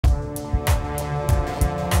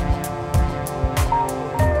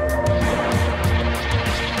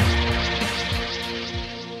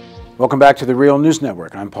Welcome back to the Real News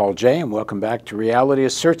Network. I'm Paul Jay, and welcome back to Reality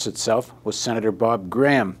Asserts Itself with Senator Bob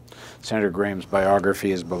Graham. Senator Graham's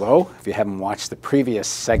biography is below. If you haven't watched the previous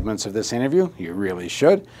segments of this interview, you really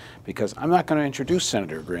should, because I'm not going to introduce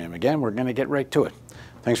Senator Graham again. We're going to get right to it.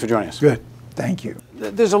 Thanks for joining us. Good. Thank you.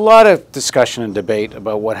 There's a lot of discussion and debate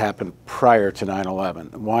about what happened prior to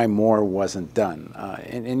 9/11, why more wasn't done.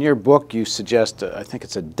 In your book, you suggest, I think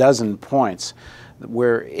it's a dozen points,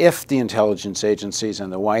 where if the intelligence agencies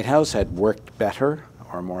and the White House had worked better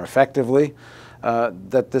or more effectively,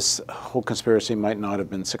 that this whole conspiracy might not have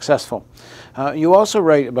been successful. You also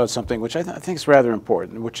write about something which I think is rather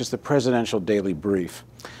important, which is the presidential daily brief.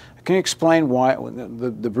 Can you explain why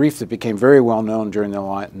the brief that became very well known during the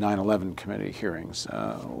 9/11 committee hearings,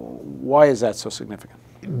 why is that so significant?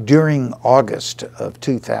 During August of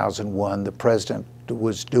 2001, the president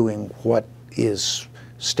was doing what is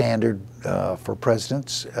standard for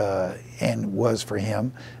presidents and was for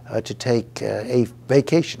him to take a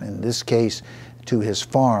vacation, in this case to his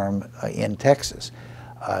farm in Texas.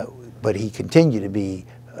 But he continued to be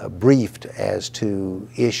briefed as to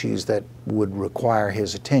issues that would require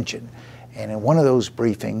his attention. And in one of those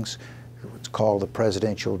briefings, it's called the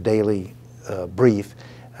Presidential Daily Brief,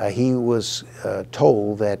 he was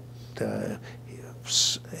told that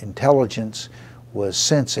intelligence was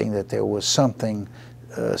sensing that there was something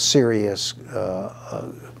serious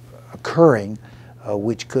occurring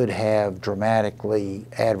which could have dramatically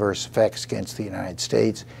adverse effects against the United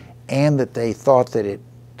States, and that they thought that it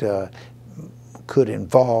could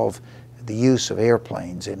involve the use of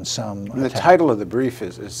airplanes in some The title of the brief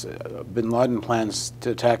is Bin Laden Plans to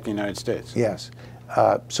Attack the United States. Yes.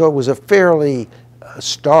 So it was a fairly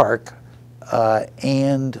stark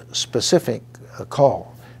and specific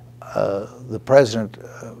call. The president,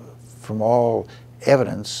 from all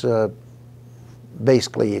evidence,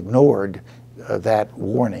 basically ignored that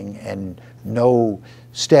warning, and no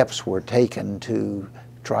steps were taken to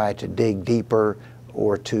try to dig deeper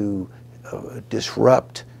or to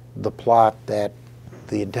disrupt the plot that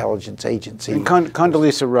the intelligence agency... And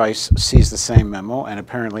Condoleezza Rice sees the same memo and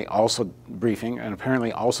apparently also briefing, and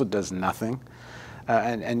apparently also does nothing.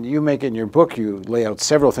 And you make in your book, you lay out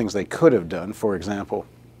several things they could have done, for example.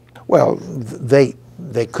 Well, they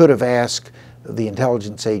could have asked the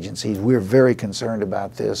intelligence agencies, we're very concerned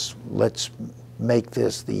about this, let's make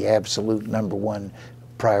this the absolute #1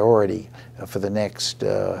 priority for the next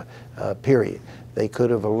period. They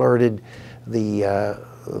could have alerted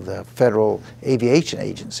the Federal Aviation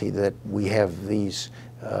Agency that we have these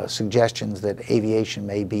suggestions that aviation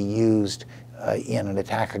may be used in an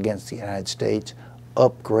attack against the United States.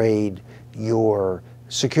 Upgrade your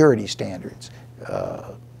security standards.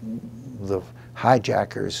 The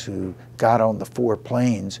hijackers who got on the 4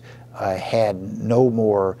 planes had no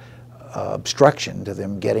more obstruction to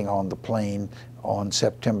them getting on the plane on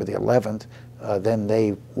September the 11th than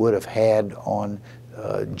they would have had on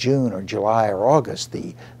June or July or August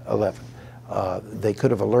the 11th. They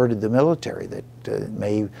could have alerted the military that it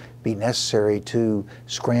may be necessary to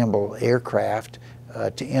scramble aircraft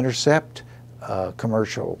to intercept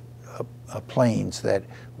commercial planes that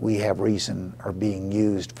we have reason are being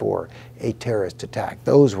used for a terrorist attack.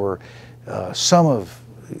 Those were some of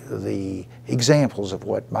the examples of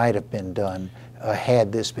what might have been done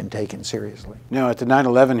had this been taken seriously. Now, at the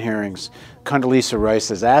 9/11 hearings, Condoleezza Rice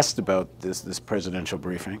is asked about this presidential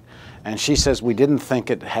briefing, and she says, we didn't think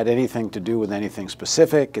it had anything to do with anything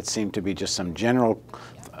specific. It seemed to be just some general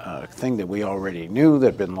thing that we already knew,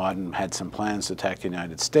 that bin Laden had some plans to attack the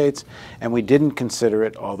United States, and we didn't consider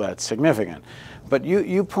it all that significant. But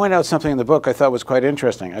you point out something in the book I thought was quite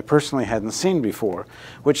interesting, I personally hadn't seen before,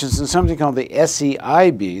 which is in something called the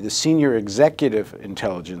SEIB, the Senior Executive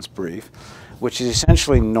Intelligence Brief, which is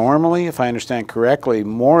essentially normally, if I understand correctly,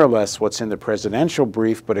 more or less what's in the presidential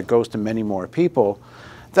brief, but it goes to many more people.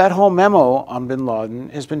 That whole memo on bin Laden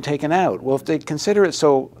has been taken out. Well, if they consider it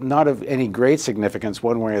so not of any great significance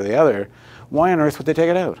one way or the other, why on earth would they take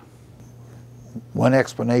it out? One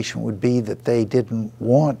explanation would be that they didn't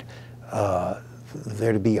want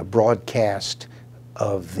there to be a broadcast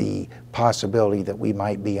of the possibility that we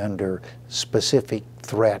might be under specific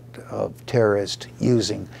threat of terrorists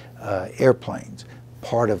using airplanes.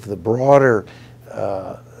 Part of the broader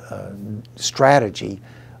strategy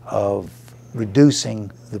of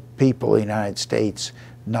reducing the people of the United States'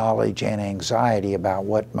 knowledge and anxiety about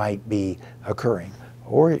what might be occurring.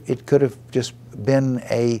 Or it could have just been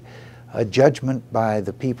a judgment by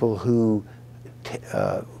the people who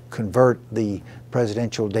convert the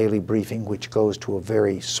presidential daily briefing, which goes to a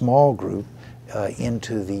very small group,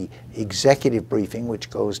 into the executive briefing, which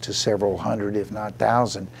goes to several hundred, if not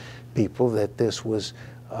thousand people, that this was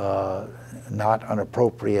not an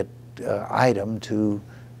appropriate item to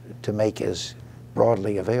make as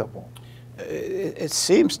broadly available. It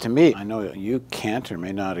seems to me, I know you can't or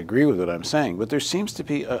may not agree with what I'm saying, but there seems to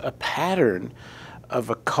be a pattern of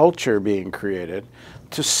a culture being created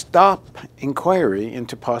to stop inquiry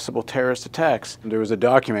into possible terrorist attacks. There was a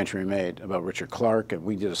documentary made about Richard Clarke, and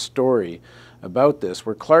we did a story about this,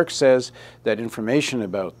 where Clarke says that information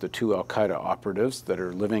about the two al-Qaeda operatives that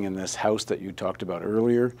are living in this house that you talked about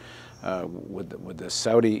earlier with the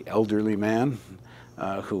Saudi elderly man,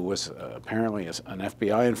 who was apparently an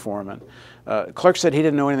FBI informant. Clarke said he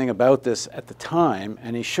didn't know anything about this at the time,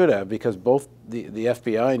 and he should have, because both the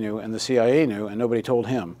FBI knew and the CIA knew, and nobody told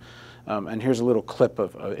him. And here's a little clip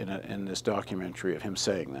in this documentary of him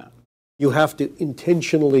saying that. You have to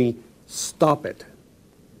intentionally stop it.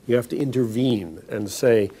 You have to intervene and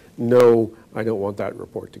say, no, I don't want that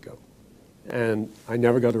report to go. And I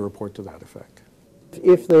never got a report to that effect.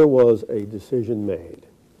 If there was a decision made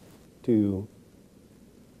to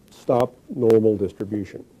stop normal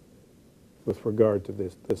distribution with regard to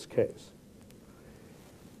this case,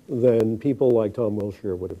 then people like Tom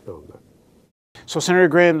Wilshire would have known that. So, Senator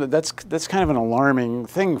Graham, that's kind of an alarming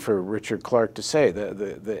thing for Richard Clarke to say.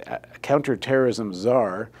 The counterterrorism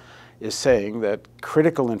czar is saying that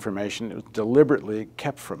critical information was deliberately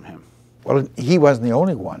kept from him. Well, he wasn't the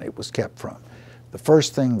only one it was kept from. The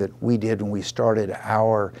first thing that we did when we started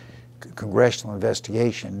our congressional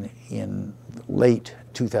investigation in late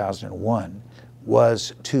 2001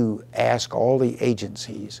 was to ask all the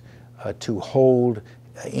agencies to hold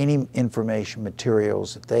any information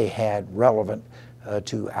materials that they had relevant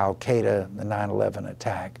to al-Qaeda, the 9/11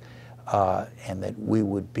 attack, and that we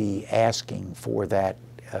would be asking for that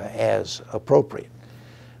as appropriate.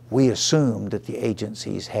 We assumed that the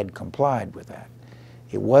agencies had complied with that.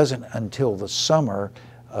 It wasn't until the summer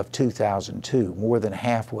of 2002, more than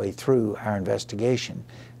halfway through our investigation,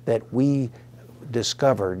 that we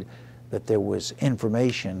discovered that there was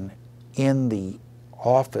information in the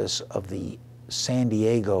office of the San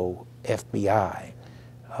Diego FBI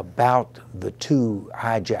about the two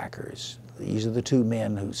hijackers. These are the two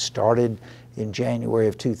men who started in January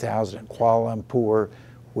of 2000 in Kuala Lumpur,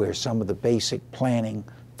 where some of the basic planning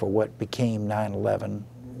for what became 9/11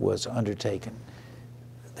 was undertaken.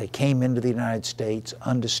 They came into the United States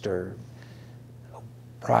undisturbed.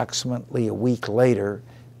 Approximately a week later,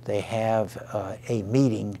 they have a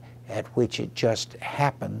meeting at which it just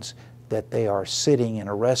happens that they are sitting in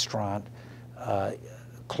a restaurant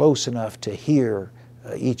close enough to hear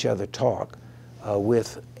each other talk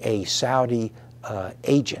with a Saudi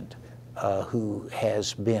agent who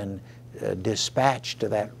has been dispatched to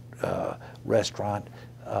that restaurant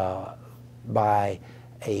by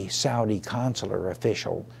a Saudi consular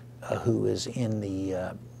official who is in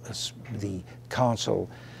the Consul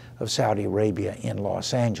of Saudi Arabia in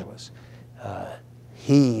Los Angeles.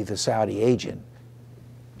 He, the Saudi agent,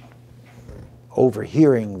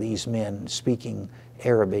 overhearing these men speaking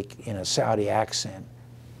Arabic in a Saudi accent,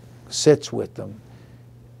 sits with them,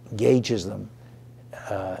 gauges them,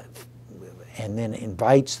 and then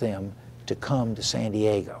invites them to come to San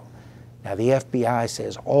Diego. Now, the FBI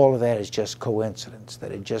says all of that is just coincidence,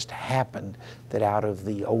 that it just happened that out of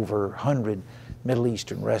the over 100 Middle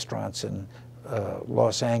Eastern restaurants in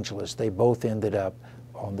Los Angeles, they both ended up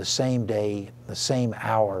on the same day, the same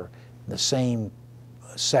hour, the same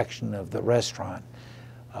section of the restaurant.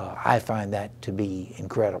 I find that to be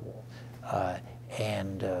incredible.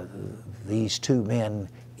 And these two men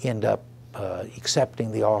end up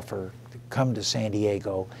accepting the offer to come to San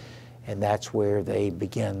Diego, and that's where they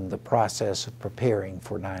begin the process of preparing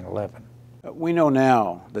for 9/11. We know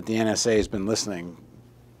now that the NSA has been listening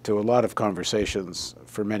to a lot of conversations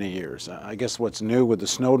for many years. I guess what's new with the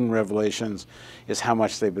Snowden revelations is how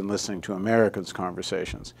much they've been listening to Americans'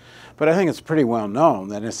 conversations. But I think it's pretty well known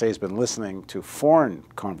that NSA has been listening to foreign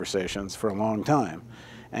conversations for a long time.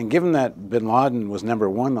 And given that bin Laden was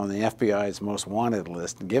 #1 on the FBI's most wanted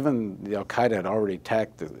list, given the al-Qaeda had already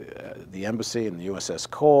attacked the embassy and the USS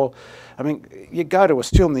Cole, I mean, you got to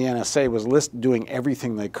assume the NSA was doing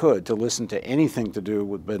everything they could to listen to anything to do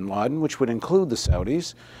with bin Laden, which would include the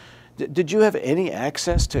Saudis. Did you have any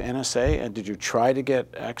access to NSA, and did you try to get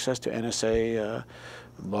access to NSA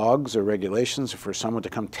logs or regulations for someone to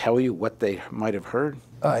come tell you what they might have heard?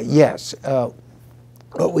 Yes.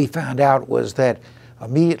 What we found out was that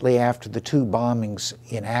immediately after the two bombings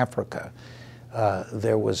in Africa,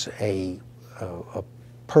 there was a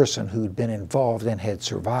person who'd been involved and had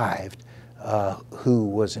survived who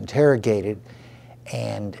was interrogated,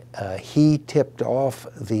 and he tipped off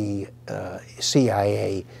the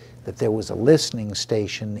CIA that there was a listening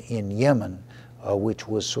station in Yemen which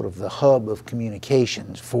was sort of the hub of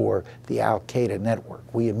communications for the Al-Qaeda network.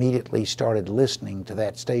 We immediately started listening to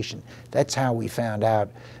that station. That's how we found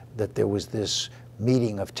out that there was this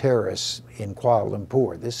meeting of terrorists in Kuala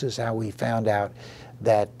Lumpur. This is how we found out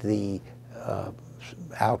that the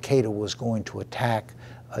Al-Qaeda was going to attack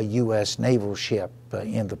a U.S. naval ship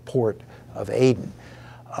in the port of Aden.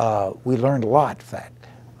 We learned a lot from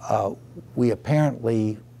that. We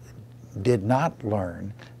apparently did not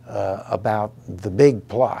learn about the big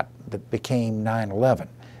plot that became 9/11.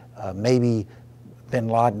 Maybe bin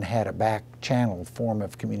Laden had a back channel form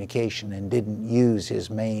of communication and didn't use his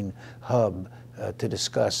main hub to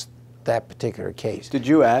discuss that particular case. Did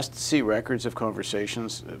you ask to see records of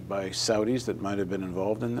conversations by Saudis that might have been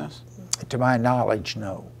involved in this? To my knowledge,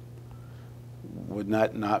 no. Would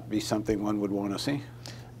that not be something one would want to see?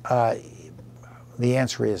 The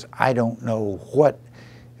answer is I don't know what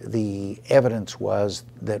the evidence was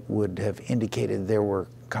that would have indicated there were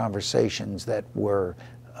conversations that were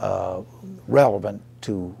relevant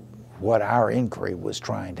to what our inquiry was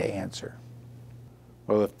trying to answer.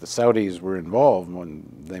 Well, if the Saudis were involved,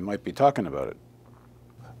 they might be talking about it.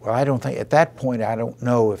 Well, I don't think, at that point, I don't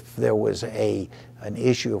know if there was an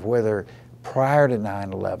issue of whether prior to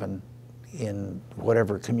 9/11, in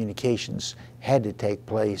whatever communications had to take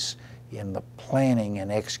place in the planning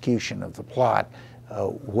and execution of the plot,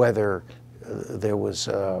 whether there was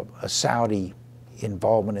a Saudi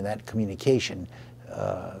involvement in that communication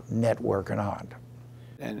network or not.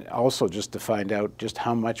 And also just to find out just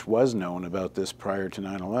how much was known about this prior to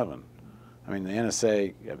 9/11. I mean, the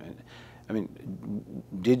NSA, I mean,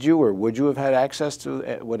 did you or would you have had access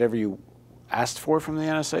to whatever you asked for from the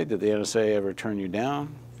NSA? Did the NSA ever turn you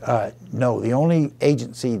down? No, the only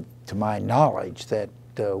agency, to my knowledge, that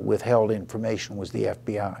withheld information was the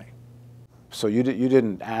FBI. So you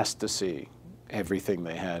didn't ask to see everything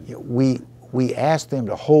they had? Yeah, we asked them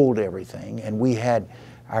to hold everything, and we had,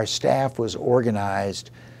 our staff was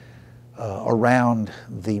organized around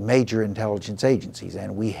the major intelligence agencies,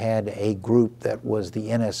 and we had a group that was the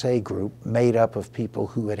NSA group made up of people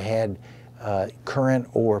who had had current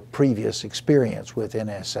or previous experience with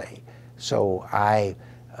NSA. So I,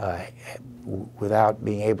 without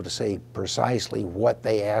being able to say precisely what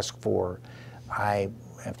they asked for, I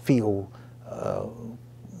feel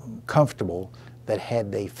comfortable that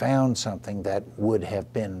had they found something that would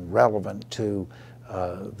have been relevant to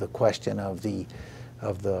the question of the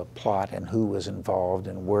plot and who was involved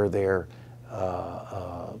and were there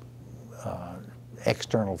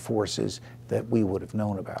external forces, that we would have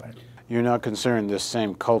known about it. You're not concerned this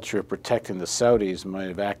same culture of protecting the Saudis might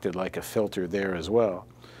have acted like a filter there as well?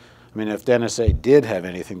 I mean, if the NSA did have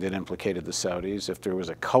anything that implicated the Saudis, if there was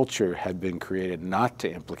a culture had been created not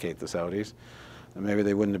to implicate the Saudis, then maybe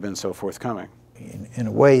they wouldn't have been so forthcoming. In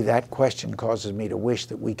a way, that question causes me to wish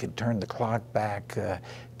that we could turn the clock back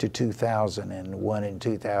to 2001 and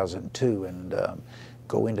 2002 and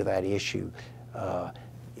go into that issue.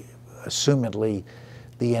 Assumedly,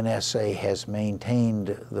 the NSA has maintained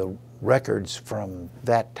the records from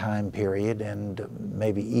that time period, and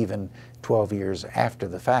maybe even 12 years after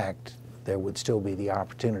the fact, there would still be the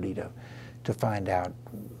opportunity to find out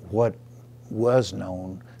what was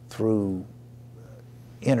known through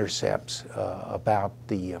intercepts about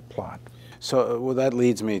the plot. So, well, that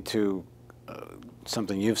leads me to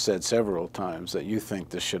something you've said several times, that you think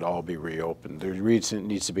this should all be reopened. There needs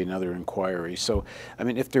to be another inquiry. So, I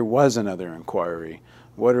mean, if there was another inquiry,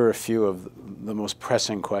 what are a few of the most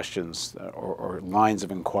pressing questions or lines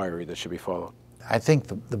of inquiry that should be followed? I think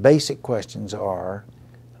the basic questions are,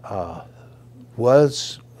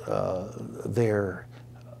 was there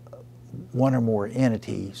one or more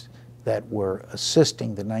entities that were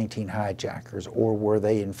assisting the 19 hijackers, or were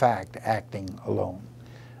they in fact acting alone?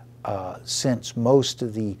 Since most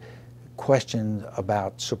of the questions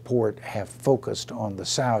about support have focused on the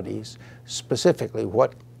Saudis, specifically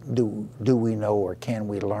what do we know or can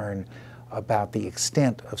we learn about the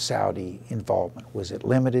extent of Saudi involvement? Was it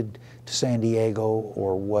limited to San Diego,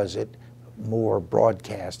 or was it more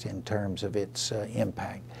broadcast in terms of its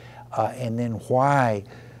impact? And then why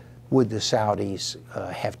would the Saudis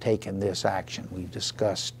have taken this action? We've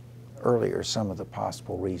discussed earlier some of the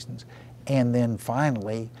possible reasons. And then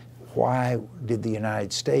finally, why did the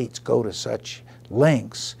United States go to such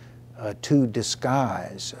lengths to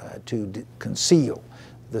disguise, to conceal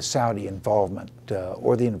the Saudi involvement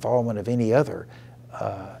or the involvement of any other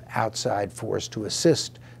outside force to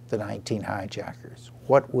assist the 19 hijackers?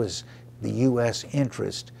 What was the U.S.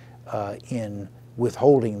 interest in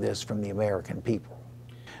withholding this from the American people?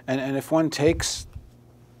 And if one takes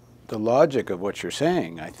the logic of what you're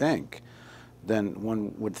saying, I think, then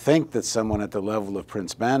one would think that someone at the level of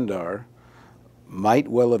Prince Bandar might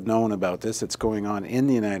well have known about this. It's going on in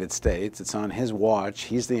the United States. It's on his watch.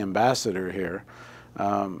 He's the ambassador here.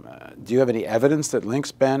 Do you have any evidence that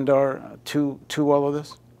links Bandar to all of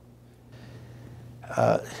this?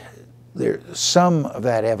 Some of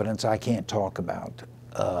that evidence I can't talk about.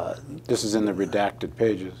 This is in the redacted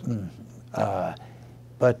pages.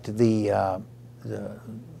 But the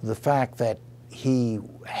fact that he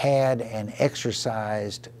had and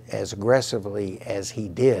exercised as aggressively as he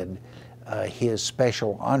did his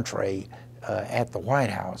special entree at the White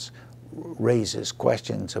House raises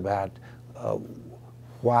questions about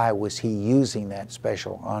why was he using that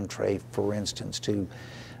special entree, for instance, to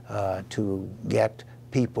get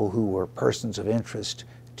people who were persons of interest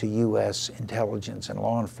to U.S. intelligence and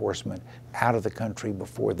law enforcement out of the country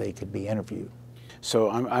before they could be interviewed. So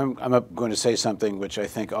I'm going to say something which I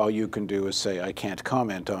think all you can do is say I can't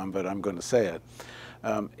comment on, but I'm going to say it.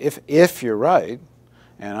 If you're right,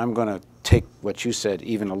 and I'm going to take what you said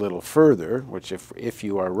even a little further, which if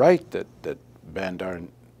you are right that Bandar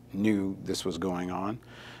knew this was going on,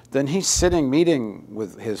 then he's sitting meeting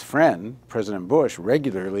with his friend, President Bush,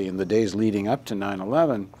 regularly in the days leading up to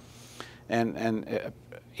 9/11, and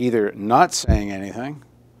either not saying anything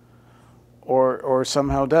or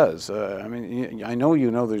somehow does. I mean, I know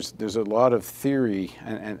there's a lot of theory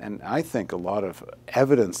and I think a lot of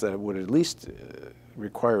evidence that would at least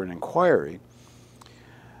require an inquiry,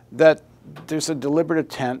 that there's a deliberate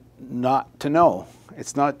intent not to know.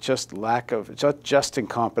 It's not just it's not just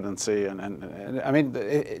incompetency. And I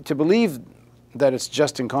mean, to believe that it's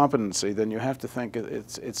just incompetency, then you have to think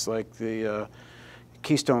it's like the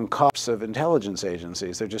Keystone Cops of intelligence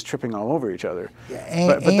agencies. They're just tripping all over each other.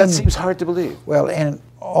 Yeah, but that seems hard to believe. Well, and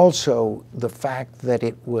also the fact that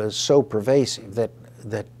it was so pervasive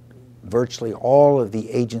that virtually all of the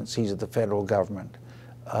agencies of the federal government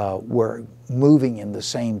were moving in the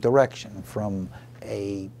same direction, from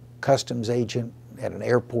a customs agent at an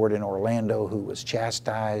airport in Orlando who was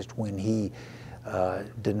chastised when he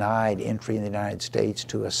denied entry in the United States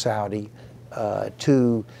to a Saudi,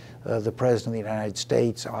 to the President of the United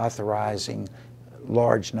States authorizing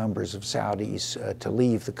large numbers of Saudis to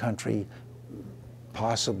leave the country,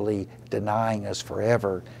 possibly denying us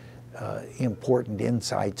forever important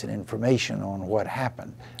insights and information on what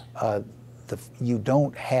happened. You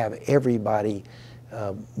don't have everybody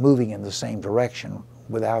moving in the same direction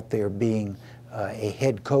without there being a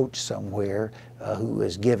head coach somewhere who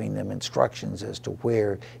is giving them instructions as to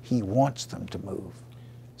where he wants them to move.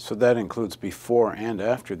 So that includes before and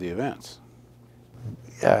after the events?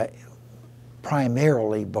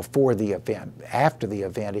 Primarily before the event. After the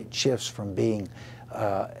event, it shifts from being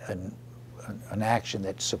an action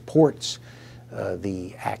that supports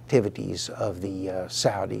the activities of the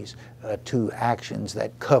Saudis to actions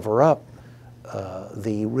that cover up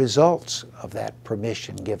the results of that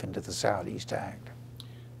permission given to the Saudis to act.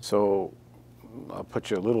 So I'll put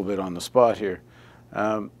you a little bit on the spot here.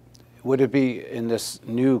 Would it be, in this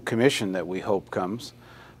new commission that we hope comes,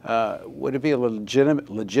 would it be a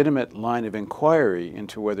legitimate line of inquiry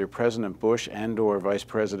into whether President Bush and/or Vice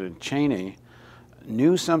President Cheney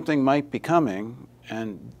knew something might be coming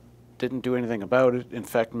and didn't do anything about it? In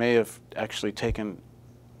fact, may have actually taken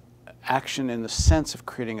action in the sense of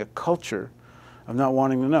creating a culture of not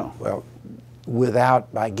wanting to know? Well,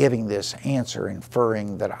 by giving this answer,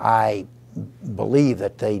 inferring that I believe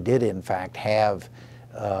that they did in fact have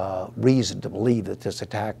reason to believe that this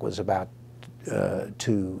attack was about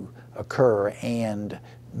to occur and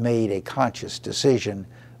made a conscious decision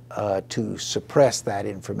to suppress that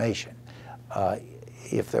information.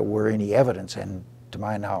 If there were any evidence, and to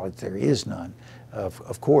my knowledge there is none,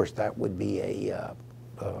 of course that would be a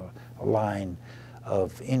line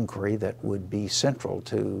of inquiry that would be central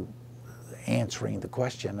to answering the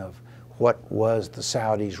question of what was the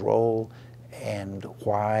Saudis' role and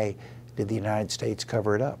why did the United States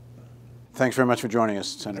cover it up. Thanks very much for joining us,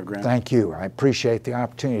 Senator Graham. Thank you. I appreciate the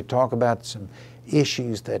opportunity to talk about some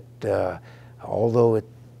issues that, although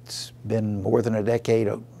it's been more than a decade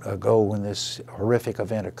ago when this horrific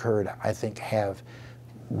event occurred, I think have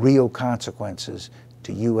real consequences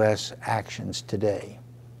to U.S. actions today.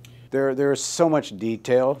 There is so much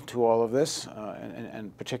detail to all of this,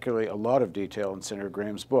 and particularly a lot of detail in Senator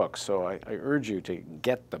Graham's book. So I urge you to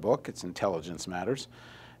get the book. It's Intelligence Matters.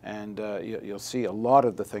 And you'll see a lot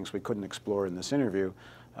of the things we couldn't explore in this interview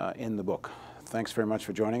in the book. Thanks very much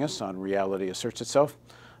for joining us on Reality Asserts Itself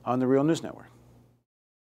on the Real News Network.